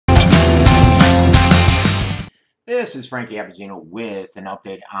This is Frankie Abbruzzino with an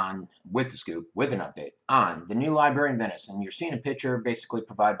update on, with the scoop, with an update on the new library in Venice. And you're seeing a picture basically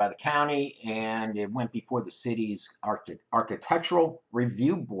provided by the county, and it went before the city's architectural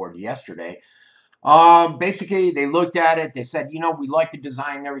review board yesterday. Basically, they looked at it. They said, we like the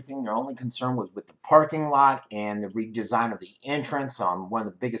design and everything. Their only concern was with the parking lot and the redesign of the entrance. One of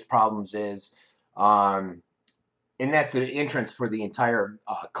the biggest problems is, um, and that's the entrance for the entire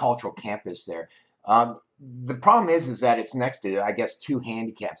cultural campus there. The problem is that it's next to, I guess, two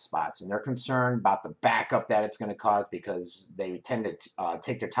handicap spots, and they're concerned about the backup that it's going to cause because they tend to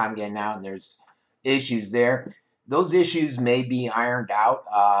take their time getting out, and there's issues there. Those issues may be ironed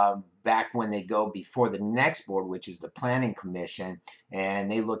out back when they go before the next board, which is the planning commission, and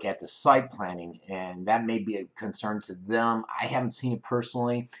they look at the site planning, and that may be a concern to them. I haven't seen it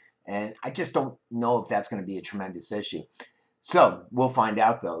personally, and I just don't know if that's going to be a tremendous issue. So we'll find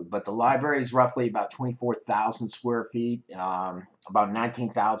out though. But the library is roughly about 24,000 square feet. About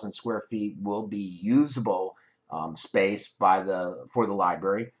 19,000 square feet will be usable space for the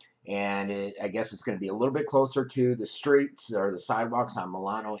library. And I guess it's going to be a little bit closer to the streets or the sidewalks on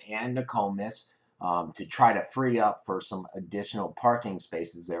Milano and Nokomis to try to free up for some additional parking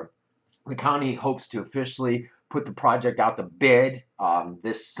spaces there. The county hopes to officially put the project out to bid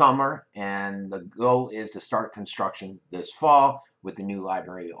this summer, and the goal is to start construction this fall with the new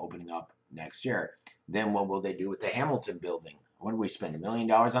library opening up next year. Then what will they do with the Hamilton building? What did we spend, $1 million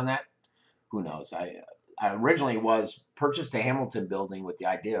on that? Who knows? I originally was purchased the Hamilton building with the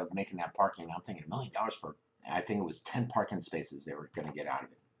idea of making that parking. I'm thinking $1 million for, I think it was 10 parking spaces they were going to get out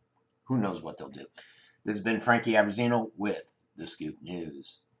of it. Who knows what they'll do? This has been Frankie Abbruzzino with the Scoop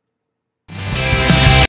News.